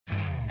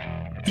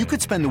You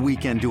could spend the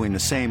weekend doing the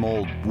same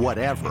old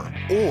whatever,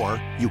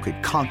 or you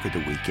could conquer the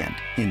weekend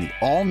in the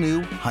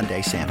all-new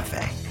Hyundai Santa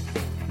Fe.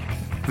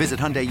 Visit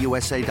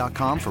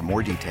HyundaiUSA.com for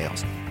more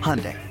details.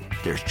 Hyundai,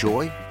 there's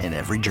joy in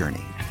every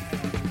journey.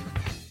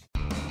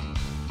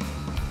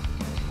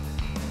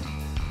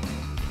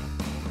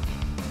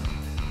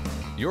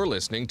 You're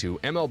listening to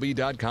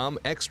MLB.com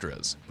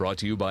Extras, brought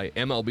to you by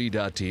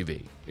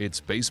MLB.tv.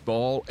 It's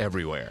baseball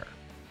everywhere.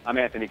 I'm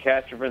Anthony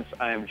Castrovins.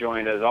 I am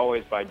joined, as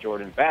always, by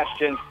Jordan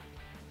Bastian.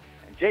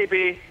 And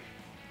JB,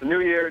 the new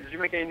year, did you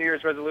make any New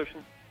Year's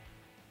resolutions?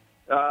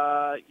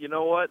 You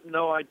know what?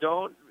 No, I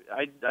don't.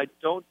 I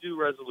don't do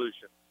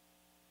resolutions.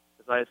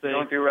 I think You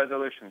don't do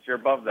resolutions. You're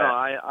above that. No,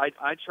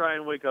 I try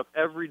and wake up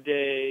every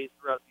day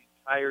throughout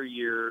the entire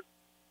year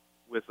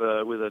with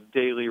a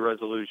daily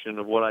resolution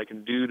of what I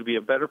can do to be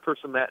a better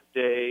person that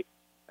day,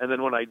 and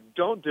then when I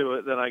don't do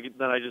it, then I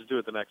just do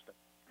it the next day.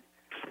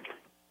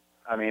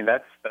 I mean,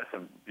 that's a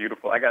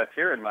beautiful. I got a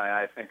tear in my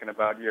eye thinking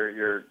about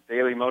your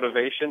daily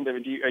motivation.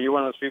 Are you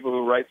one of those people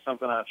who writes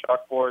something on a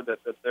chalkboard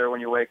that's there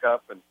when you wake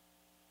up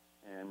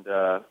and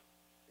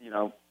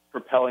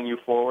propelling you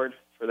forward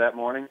for that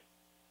morning?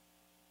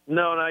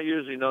 No, not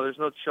usually. No, there's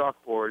no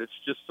chalkboard. It's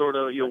just sort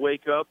of you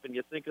wake up and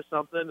you think of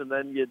something, and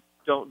then you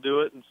don't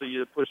do it, and so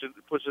you push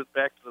it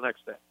back to the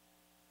next day.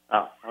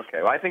 Oh,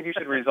 okay. Well, I think you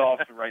should resolve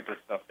to write this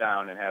stuff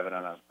down and have it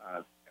on a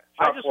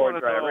I just want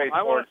to know.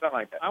 Something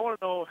like that. I want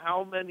to know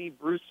how many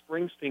Bruce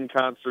Springsteen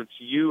concerts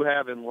you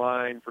have in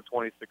line for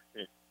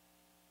 2016.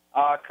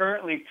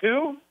 Currently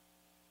 2,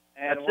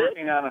 and That's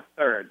working on a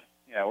third.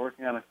 Yeah,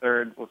 working on a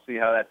third. We'll see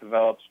how that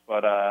develops,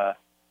 but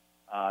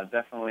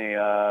definitely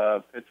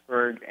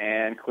Pittsburgh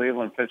and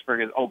Cleveland.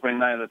 Pittsburgh is opening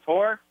night of the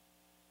tour,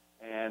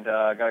 and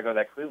got to go to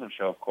that Cleveland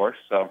show, of course.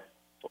 So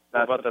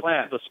that's about the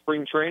plan. The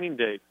spring training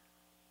date.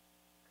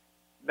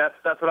 That's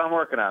what I'm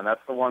working on.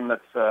 That's the one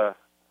that's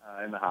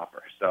in the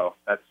hopper. So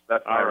that's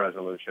my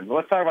resolution. But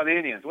let's talk about the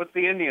Indians. What's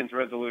the Indians'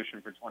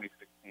 resolution for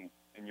 2016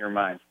 in your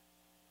mind?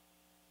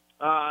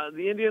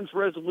 The Indians'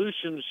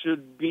 resolution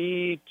should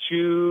be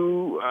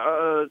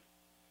to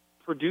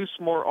produce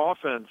more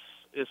offense,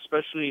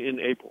 especially in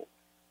April.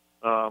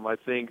 I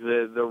think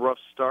that the rough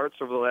starts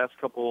over the last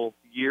couple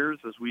years,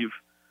 as we've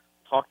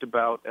talked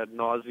about ad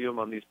nauseum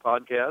on these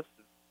podcasts,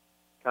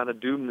 kind of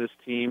doomed this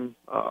team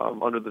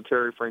under the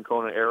Terry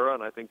Francona era,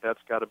 and I think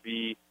that's got to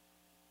be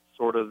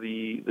sort of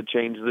the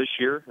change this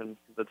year, and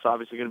that's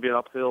obviously going to be an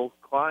uphill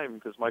climb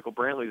because Michael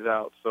Brantley's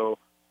out. So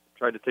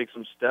tried to take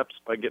some steps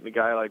by getting a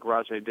guy like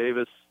Rajai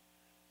Davis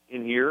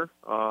in here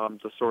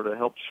to sort of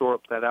help shore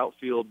up that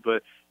outfield,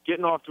 but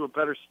getting off to a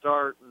better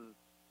start and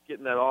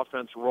getting that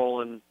offense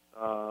rolling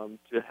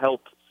to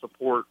help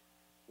support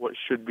what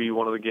should be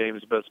one of the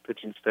game's best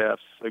pitching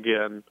staffs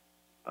again.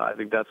 I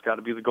think that's got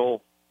to be the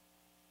goal.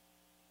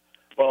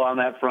 Well, on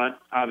that front,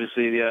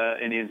 obviously the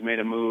Indians made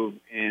a move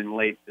in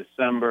late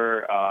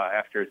December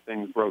after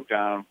things broke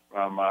down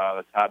from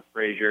the Todd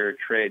Frazier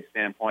trade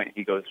standpoint.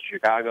 He goes to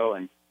Chicago,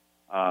 and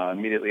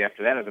immediately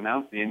after that is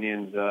announced, the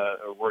Indians,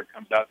 word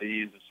comes out, the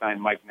Indians have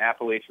signed Mike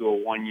Napoli to a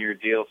one-year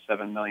deal,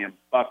 $7 million.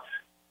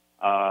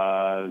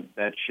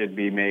 That should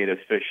be made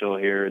official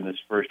here in this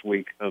first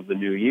week of the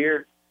new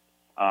year.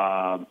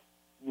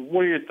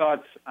 What are your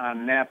thoughts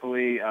on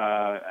Napoli?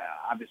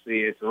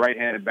 Obviously, it's a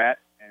right-handed bat,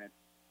 and it's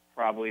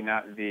probably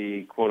not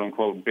the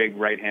quote-unquote big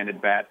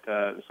right-handed bat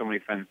so many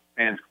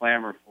fans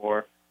clamor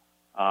for.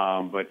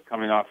 But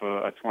coming off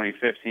a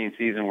 2015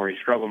 season where he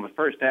struggled in the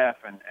first half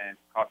and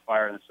caught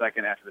fire in the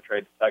second after the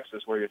trade to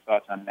Texas, what are your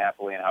thoughts on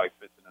Napoli and how he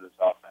fits into this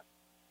offense?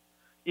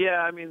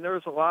 Yeah, I mean, there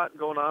was a lot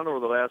going on over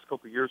the last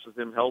couple of years with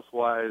him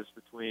health-wise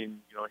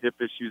between, hip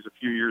issues a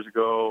few years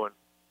ago and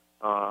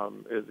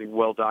I think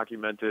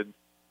well-documented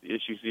the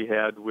issues he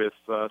had with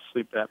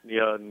sleep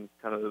apnea and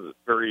kind of the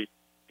very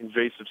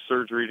invasive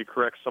surgery to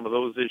correct some of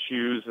those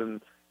issues.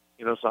 And,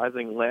 so I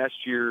think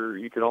last year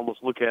you could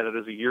almost look at it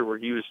as a year where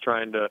he was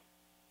trying to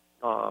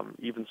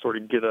even sort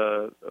of get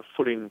a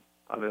footing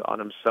on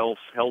himself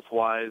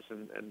health-wise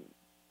and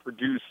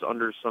produce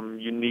under some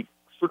unique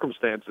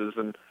circumstances.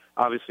 And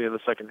obviously in the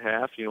second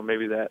half,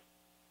 maybe that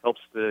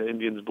helps the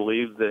Indians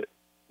believe that,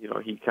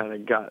 he kind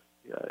of got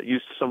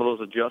used to some of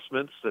those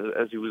adjustments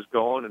as he was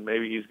going, and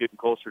maybe he's getting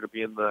closer to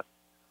being the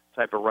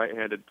type of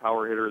right-handed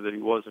power hitter that he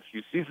was a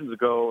few seasons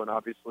ago. And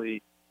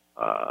obviously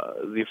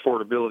the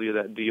affordability of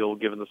that deal,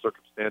 given the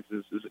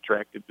circumstances, is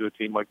attractive to a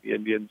team like the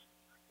Indians.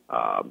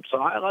 So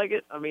I like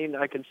it. I mean,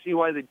 I can see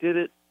why they did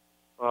it.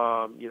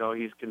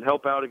 He can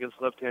help out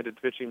against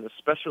left-handed pitching,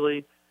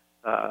 especially.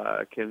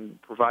 Can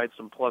provide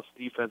some plus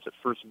defense at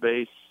first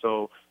base,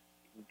 so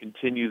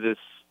continue this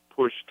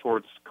push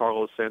towards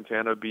Carlos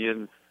Santana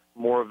being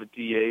more of a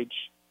DH,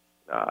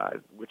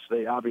 which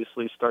they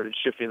obviously started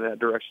shifting in that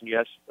direction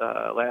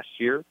last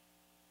year.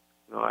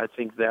 I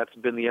think that's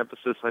been the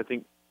emphasis. I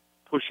think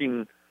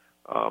pushing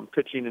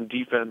pitching and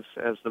defense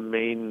as the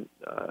main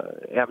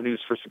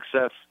avenues for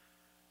success.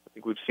 I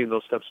think we've seen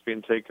those steps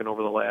being taken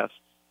over the last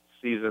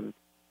season.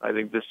 I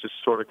think this just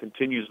sort of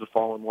continues the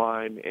fall in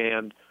line,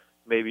 and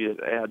maybe it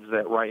adds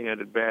that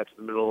right-handed bat to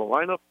the middle of the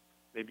lineup.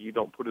 Maybe you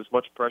don't put as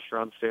much pressure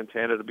on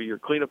Santana to be your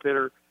cleanup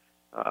hitter.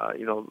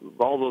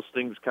 All those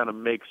things kind of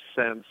make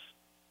sense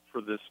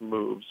for this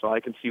move. So I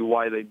can see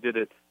why they did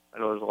it. I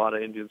know there's a lot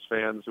of Indians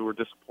fans who were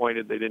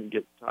disappointed they didn't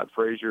get Todd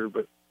Frazier,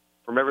 but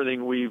from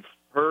everything we've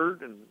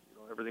heard and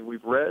everything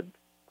we've read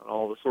and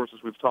all the sources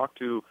we've talked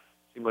to, it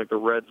seemed like the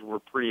Reds were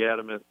pretty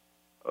adamant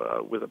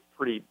with a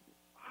pretty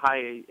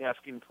high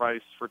asking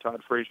price for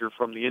Todd Frazier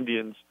from the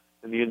Indians,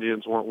 and the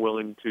Indians weren't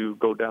willing to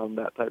go down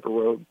that type of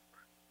road.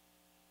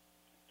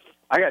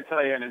 I got to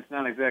tell you, and it's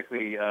not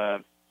exactly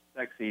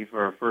sexy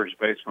for a first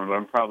baseman, but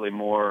I'm probably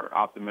more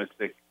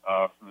optimistic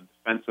from a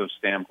defensive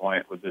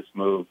standpoint with this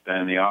move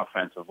than the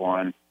offensive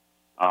one.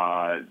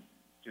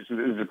 It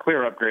was a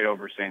clear upgrade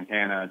over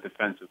Santana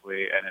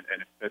defensively, and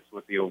it fits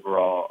with the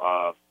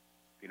overall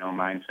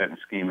mindset and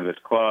scheme of this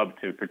club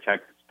to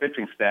protect its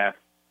pitching staff,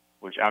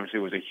 which obviously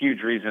was a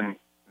huge reason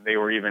they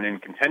were even in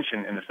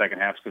contention in the second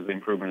half because of the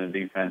improvement in the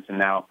defense. And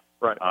now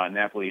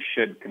Napoli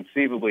should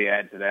conceivably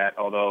add to that,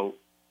 although,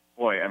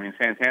 boy, I mean,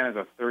 Santana's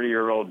a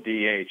 30-year-old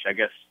DH. I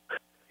guess,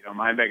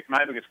 my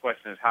biggest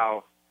question is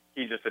how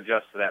he just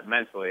adjusts to that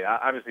mentally.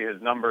 Obviously,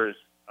 his numbers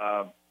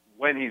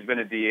when he's been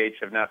a DH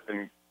have not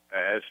been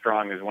as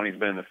strong as when he's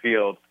been in the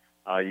field.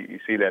 You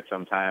see that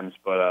sometimes,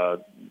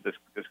 but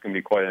this can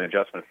be quite an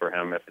adjustment for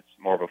him if it's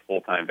more of a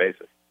full-time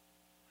basis.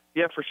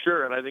 Yeah, for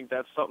sure, and I think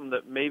that's something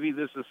that maybe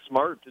this is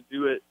smart to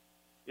do it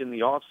in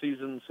the off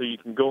season, so you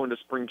can go into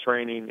spring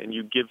training and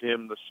you give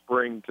him the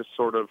spring to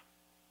sort of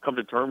come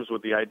to terms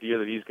with the idea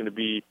that he's going to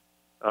be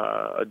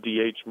a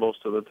DH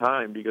most of the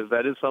time, because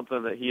that is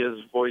something that he has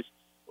voiced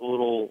a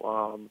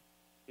little,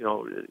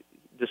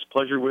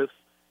 displeasure with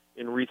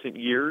in recent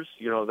years.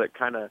 That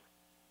kind of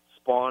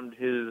spawned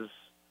his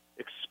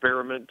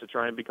experiment to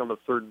try and become a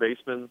third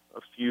baseman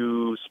a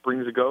few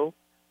springs ago.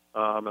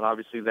 And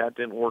obviously that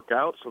didn't work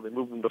out, so they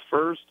moved him to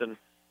first, and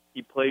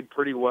he played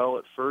pretty well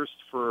at first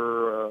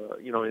for,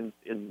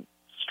 in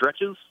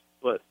stretches,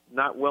 but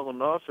not well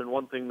enough. And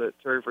one thing that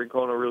Terry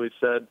Francona really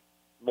said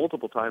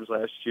multiple times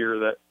last year,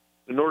 that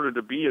in order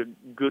to be a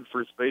good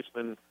first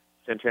baseman,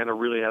 Santana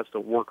really has to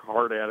work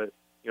hard at it.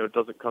 It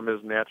doesn't come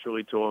as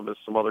naturally to him as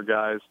some other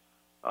guys.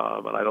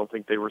 And I don't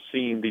think they were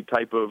seeing the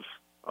type of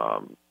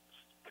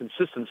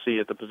consistency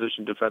at the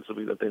position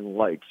defensively that they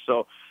liked.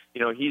 So,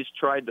 he's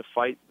tried to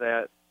fight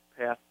that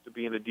path to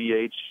being a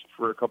DH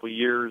for a couple of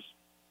years,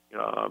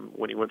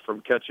 when he went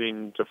from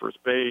catching to first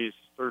base,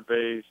 third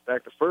base,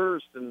 back to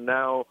first, and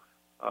now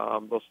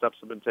those steps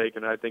have been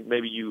taken. I think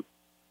maybe you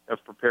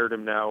have prepared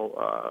him now,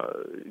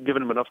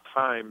 given him enough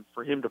time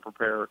for him to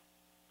prepare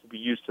to be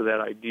used to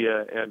that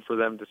idea, and for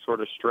them to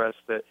sort of stress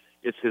that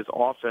it's his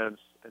offense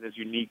and his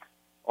unique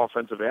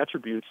offensive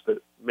attributes that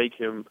make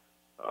him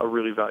a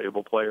really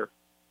valuable player.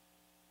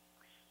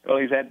 Well,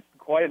 he's had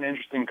quite an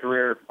interesting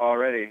career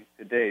already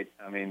to date.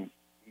 I mean,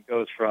 he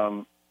goes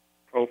from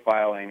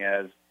profiling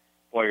as,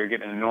 boy, you're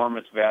getting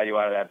enormous value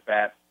out of that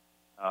bat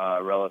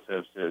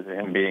relative to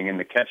him being in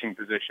the catching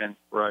position.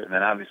 Right. And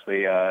then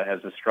obviously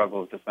has the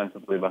struggles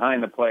defensively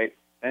behind the plate.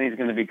 Then he's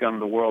going to become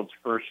the world's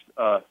first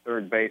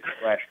third base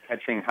 /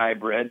 catching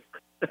hybrid.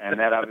 And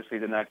that obviously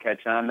did not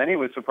catch on. Then he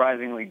was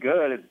surprisingly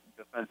good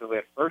defensively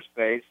at first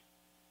base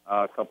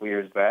a couple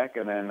years back.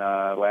 And then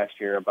last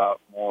year about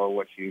more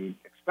what you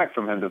expect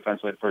from him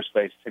defensively at first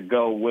base to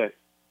go with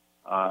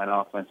an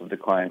offensive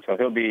decline. So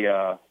he'll be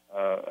a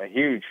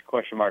huge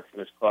question mark for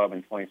this club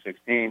in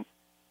 2016.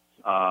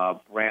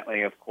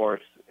 Brantley, of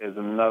course, is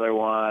another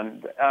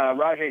one.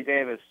 Rajai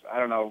Davis, I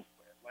don't know.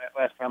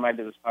 Last time I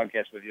did this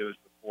podcast with you was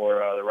before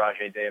the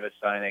Rajai Davis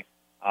signing.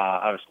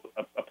 I was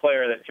a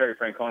player that Terry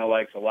Francona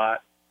likes a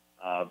lot,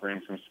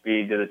 brings some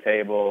speed to the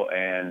table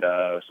and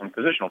some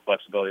positional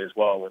flexibility as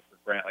well with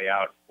Brantley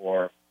out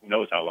for who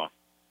knows how long.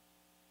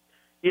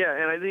 Yeah,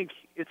 and I think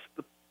it's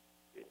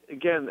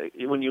again,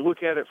 when you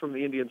look at it from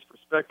the Indians'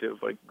 perspective,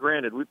 like,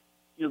 granted,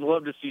 you'd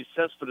love to see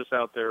Cespedes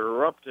out there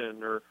or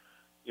Upton or,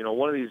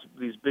 one of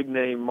these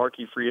big-name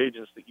marquee free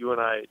agents that you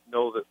and I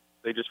know that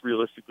they just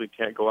realistically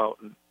can't go out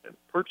and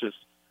purchase.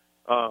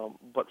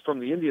 But from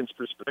the Indians'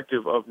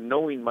 perspective of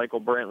knowing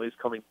Michael Brantley's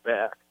coming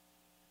back,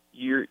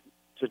 to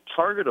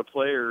target a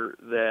player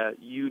that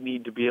you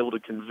need to be able to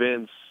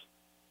convince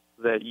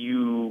that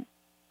you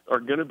are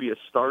going to be a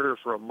starter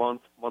for a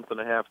month and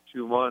a half,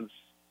 2 months,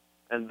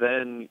 and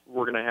then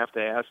we're going to have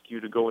to ask you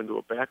to go into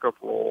a backup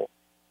role.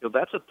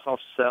 That's a tough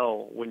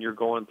sell when you're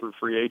going through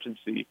free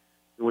agency.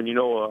 When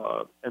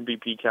a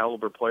MVP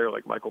caliber player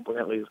like Michael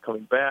Brantley is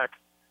coming back,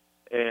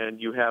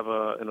 and you have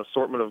an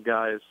assortment of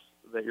guys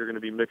that you're going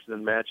to be mixing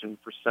and matching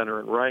for center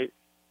and right.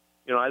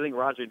 I think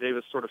Rajai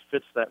Davis sort of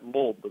fits that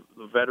mold,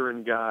 the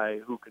veteran guy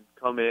who can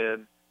come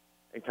in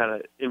and kind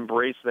of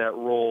embrace that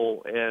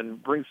role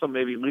and bring some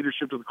maybe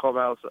leadership to the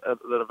clubhouse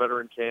that a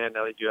veteran can.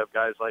 Now that you have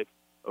guys like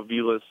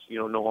Aviles,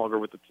 no longer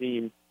with the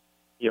team,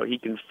 he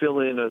can fill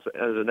in as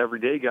an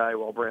everyday guy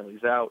while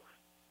Brantley's out.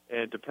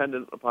 And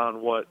dependent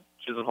upon what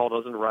Chisenhall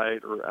does in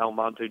right or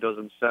Almonte does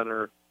in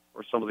center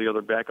or some of the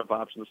other backup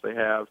options they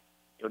have,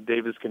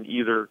 Davis can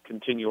either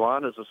continue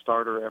on as a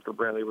starter after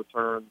Brantley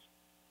returns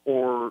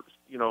or,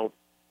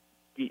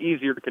 be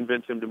easier to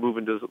convince him to move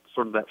into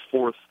sort of that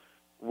fourth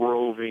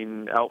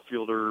roving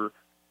outfielder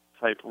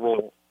type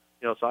role.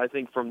 So I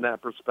think from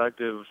that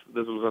perspective,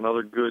 this was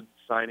another good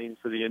signing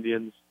for the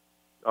Indians.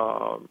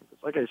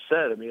 Like I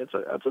said, I mean, it's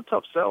a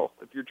tough sell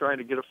if you're trying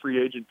to get a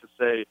free agent to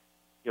say,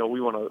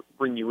 we want to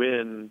bring you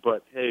in,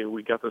 but hey,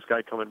 we got this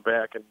guy coming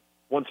back, and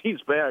once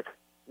he's back,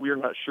 we're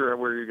not sure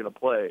where you're going to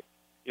play.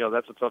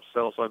 That's a tough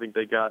sell. So I think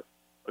they got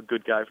a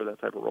good guy for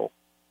that type of role.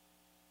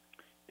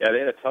 Yeah, they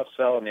had a tough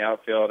sell in the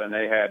outfield, and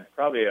they had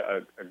probably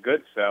a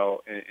good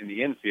sell in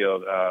the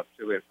infield,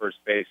 particularly at first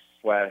base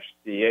 /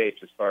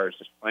 DH as far as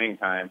just playing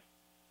time.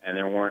 And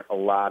there weren't a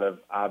lot of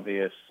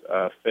obvious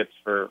fits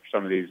for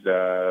some of these,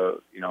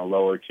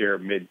 lower tier,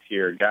 mid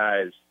tier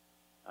guys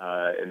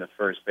in the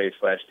first base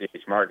 /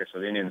 DH market. So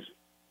the Indians,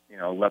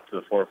 leapt to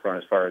the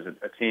forefront as far as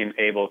a team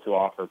able to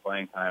offer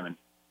playing time,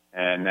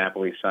 and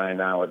Napoli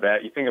signed on with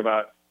that. You think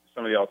about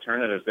some of the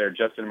alternatives there,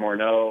 Justin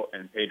Morneau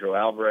and Pedro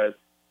Alvarez.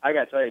 I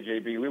got to tell you,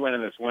 JB, we went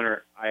in this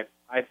winter.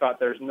 I thought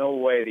there's no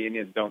way the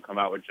Indians don't come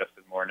out with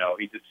Justin Morneau.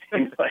 He just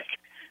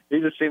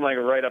seemed like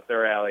right up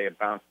their alley, a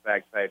bounce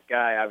back type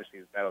guy. Obviously,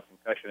 he's battled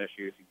concussion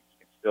issues. He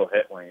can still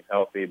hit when he's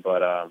healthy,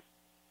 but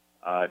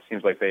it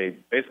seems like they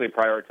basically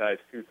prioritize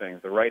two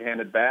things: the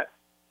right-handed bat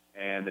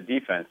and the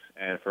defense.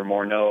 And for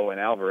Morneau and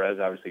Alvarez,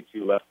 obviously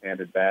two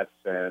left-handed bats,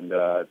 and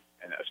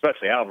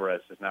especially Alvarez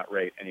does not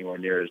rate anywhere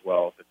near as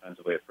well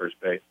defensively at first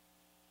base.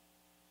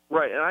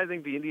 Right, and I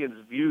think the Indians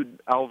viewed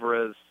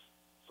Alvarez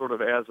sort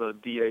of as a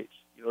DH.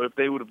 If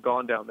they would have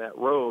gone down that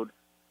road,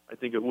 I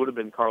think it would have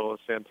been Carlos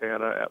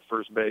Santana at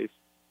first base.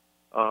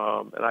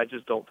 And I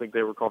just don't think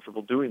they were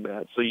comfortable doing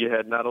that. So you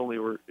had not only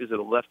is it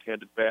a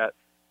left-handed bat,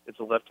 it's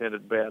a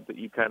left-handed bat that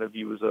you kind of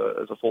view as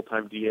a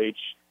full-time DH.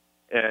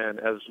 And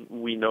as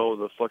we know,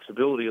 the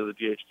flexibility of the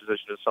DH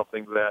position is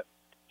something that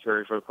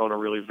Terry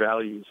Francona really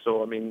values.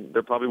 So, I mean,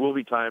 there probably will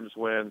be times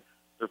when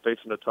they're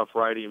facing a tough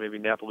righty, maybe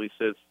Napoli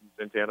sits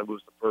and Santana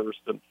moves to first,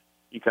 and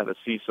you kind of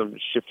see some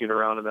shifting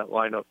around in that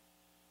lineup.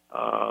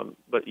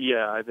 But,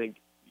 yeah, I think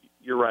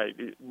you're right.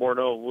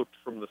 Morneau looked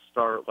from the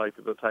start like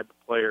the type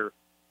of player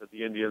that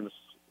the Indians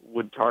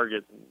would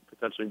target and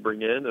potentially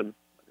bring in, and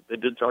they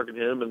did target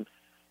him. And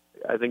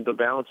I think the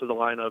balance of the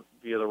lineup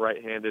via the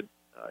right-handed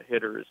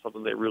hitter is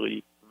something they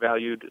really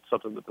valued. It's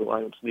something that the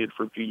lineup's needed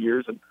for a few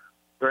years. And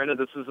granted,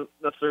 this isn't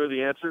necessarily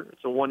the answer.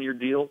 It's a one-year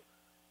deal,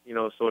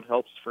 so it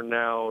helps for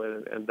now.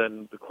 And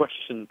then the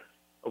question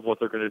of what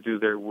they're going to do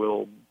there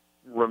will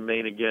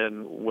remain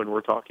again when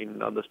we're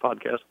talking on this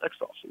podcast next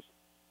offseason.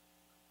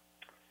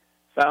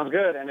 Sounds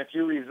good. And if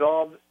you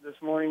resolved this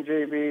morning,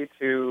 JB,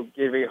 to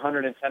give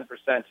 110%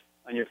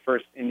 on your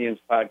first Indians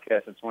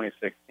podcast of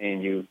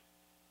 2016, you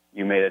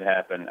made it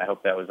happen. I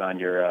hope that was on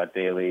your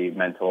daily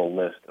mental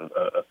list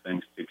of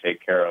things to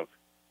take care of.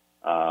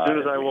 As soon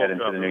as I woke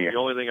up, the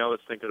only thing I was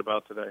thinking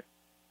about today.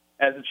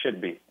 As it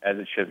should be.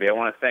 I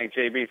want to thank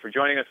JB for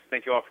joining us.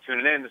 Thank you all for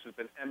tuning in. This has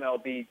been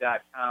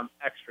MLB.com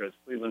Extras,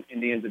 Cleveland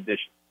Indians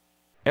edition.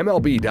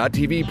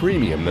 MLB.TV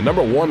Premium, the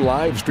 #1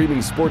 live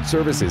streaming sports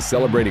service, is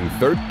celebrating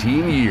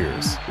 13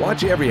 years.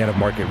 Watch every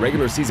out-of-market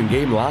regular season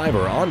game live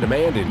or on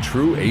demand in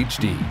true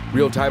HD.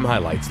 Real-time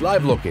highlights,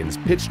 live look-ins,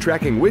 pitch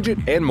tracking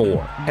widget, and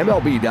more.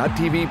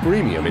 MLB.TV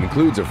Premium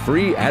includes a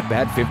free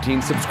At-Bat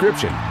 15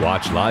 subscription.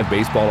 Watch live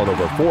baseball on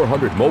over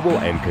 400 mobile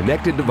and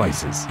connected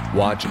devices.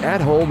 Watch at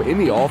home, in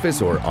the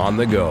office, or on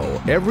the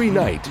go, every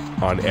night,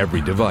 on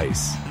every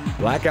device.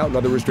 Blackout and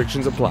other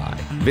restrictions apply.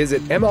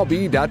 Visit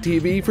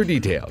MLB.TV for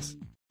details.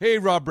 Hey,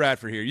 Rob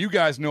Bradford here. You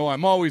guys know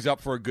I'm always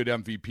up for a good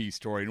MVP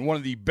story, and one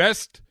of the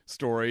best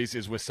stories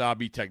is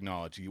Wasabi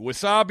Technology.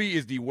 Wasabi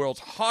is the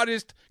world's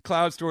hottest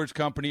cloud storage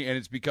company, and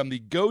it's become the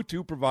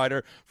go-to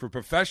provider for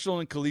professional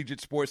and collegiate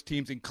sports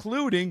teams,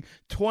 including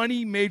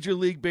 20 Major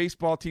League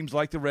Baseball teams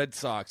like the Red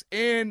Sox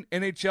and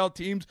NHL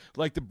teams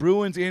like the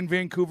Bruins and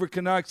Vancouver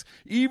Canucks.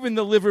 Even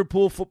the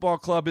Liverpool Football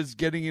Club is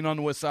getting in on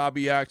the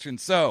Wasabi action.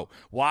 So,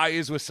 why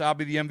is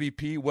Wasabi the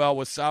MVP? Well,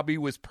 Wasabi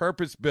was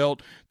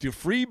purpose-built to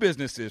free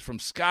businesses from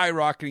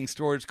skyrocketing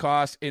storage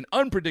costs and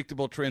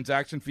unpredictable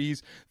transaction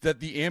fees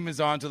that the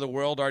Amazons of the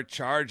world are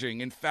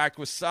charging. In fact,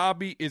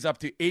 Wasabi is up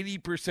to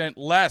 80%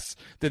 less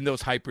than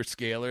those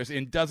hyperscalers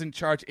and doesn't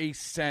charge a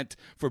cent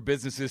for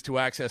businesses to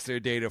access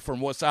their data. From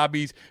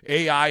Wasabi's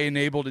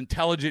AI-enabled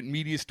intelligent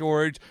media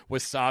storage,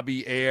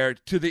 Wasabi Air,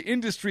 to the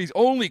industry's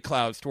only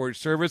cloud storage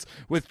service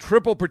with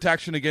triple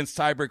protection against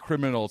cyber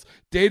criminals,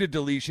 data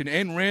deletion,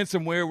 and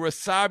ransomware,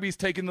 Wasabi's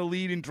taken the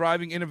lead in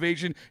driving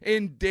innovation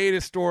in data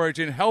storage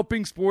and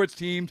helping sports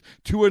teams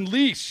to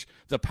unleash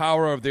the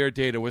power of their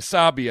data.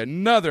 Wasabi,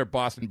 another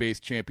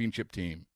Boston-based championship team.